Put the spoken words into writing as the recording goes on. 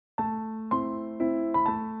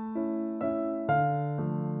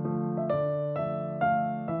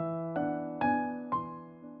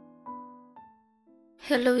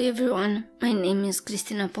Hello everyone, my name is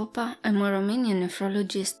Cristina Popa. I'm a Romanian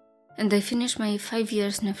nephrologist and I finished my 5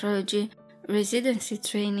 years nephrology residency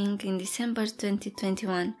training in December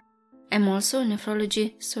 2021. I'm also a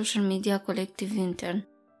nephrology social media collective intern.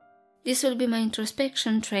 This will be my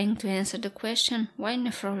introspection trying to answer the question, why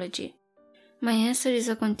nephrology? My answer is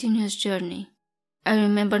a continuous journey. I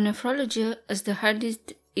remember nephrology as the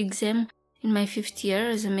hardest exam in my 5th year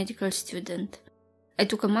as a medical student. I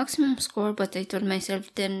took a maximum score, but I told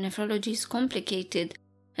myself that nephrology is complicated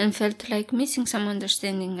and felt like missing some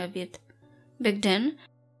understanding of it. Back then,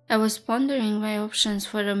 I was pondering my options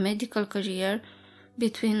for a medical career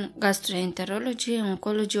between gastroenterology,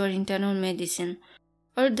 oncology or internal medicine,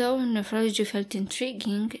 although nephrology felt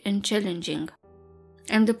intriguing and challenging.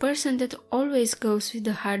 I'm the person that always goes with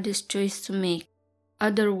the hardest choice to make.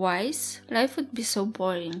 Otherwise, life would be so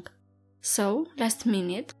boring. So, last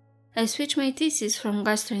minute, I switched my thesis from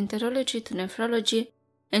gastroenterology to nephrology,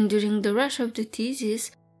 and during the rush of the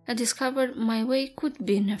thesis, I discovered my way could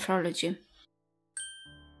be nephrology.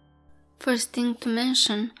 First thing to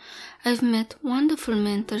mention, I've met wonderful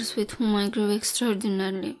mentors with whom I grew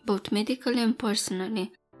extraordinarily, both medically and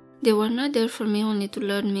personally. They were not there for me only to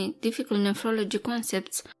learn me difficult nephrology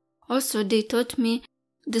concepts, also they taught me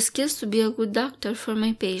the skills to be a good doctor for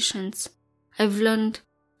my patients. I've learned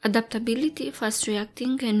adaptability, fast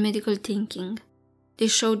reacting, and medical thinking. They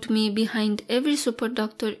showed me behind every super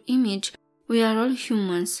doctor image we are all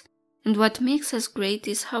humans, and what makes us great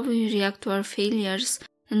is how we react to our failures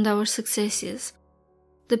and our successes.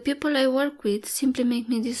 The people I work with simply make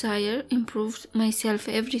me desire improve myself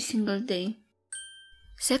every single day.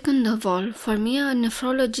 Second of all, for me a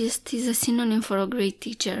nephrologist is a synonym for a great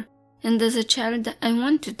teacher, and as a child I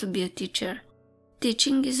wanted to be a teacher.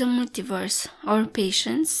 Teaching is a multiverse. Our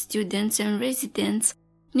patients, students, and residents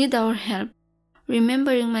need our help.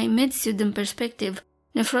 Remembering my med student perspective,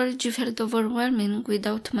 nephrology felt overwhelming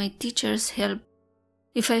without my teacher's help.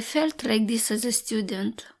 If I felt like this as a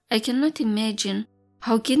student, I cannot imagine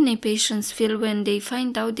how kidney patients feel when they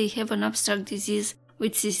find out they have an abstract disease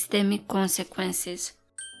with systemic consequences.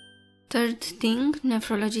 Third thing,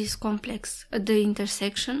 nephrology is complex. At the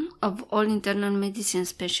intersection of all internal medicine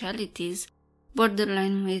specialties,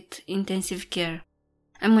 borderline with intensive care.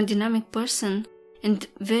 I'm a dynamic person and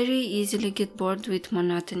very easily get bored with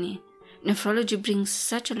monotony. Nephrology brings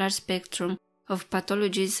such a large spectrum of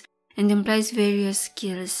pathologies and implies various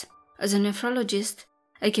skills. As a nephrologist,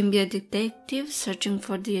 I can be a detective searching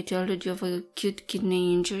for the etiology of acute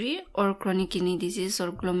kidney injury or chronic kidney disease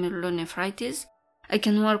or glomerulonephritis. I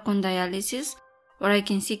can work on dialysis, or I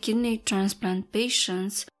can see kidney transplant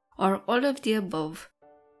patients, or all of the above.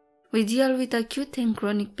 We deal with acute and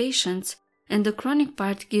chronic patients, and the chronic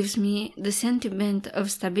part gives me the sentiment of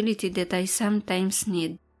stability that I sometimes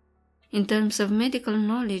need. In terms of medical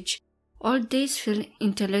knowledge, all days feel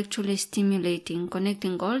intellectually stimulating,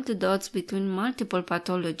 connecting all the dots between multiple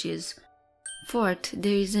pathologies. Fourth,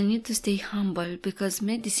 there is a need to stay humble because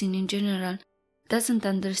medicine in general doesn't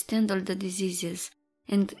understand all the diseases,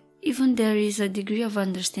 and even there is a degree of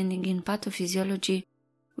understanding in pathophysiology,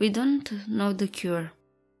 we don't know the cure.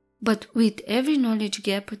 But with every knowledge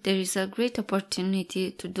gap, there is a great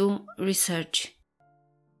opportunity to do research.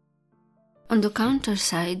 On the counter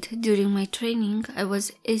side, during my training, I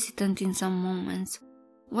was hesitant in some moments.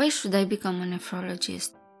 Why should I become a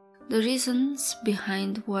nephrologist? The reasons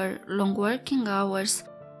behind were long working hours,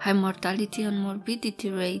 high mortality and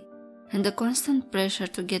morbidity rate, and the constant pressure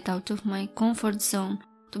to get out of my comfort zone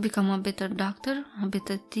to become a better doctor, a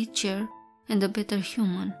better teacher, and a better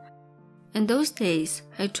human. In those days,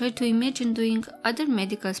 I tried to imagine doing other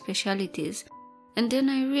medical specialties, and then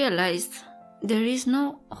I realized there is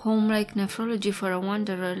no home like nephrology for a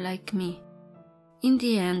wanderer like me. In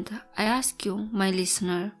the end, I ask you, my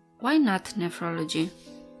listener, why not nephrology?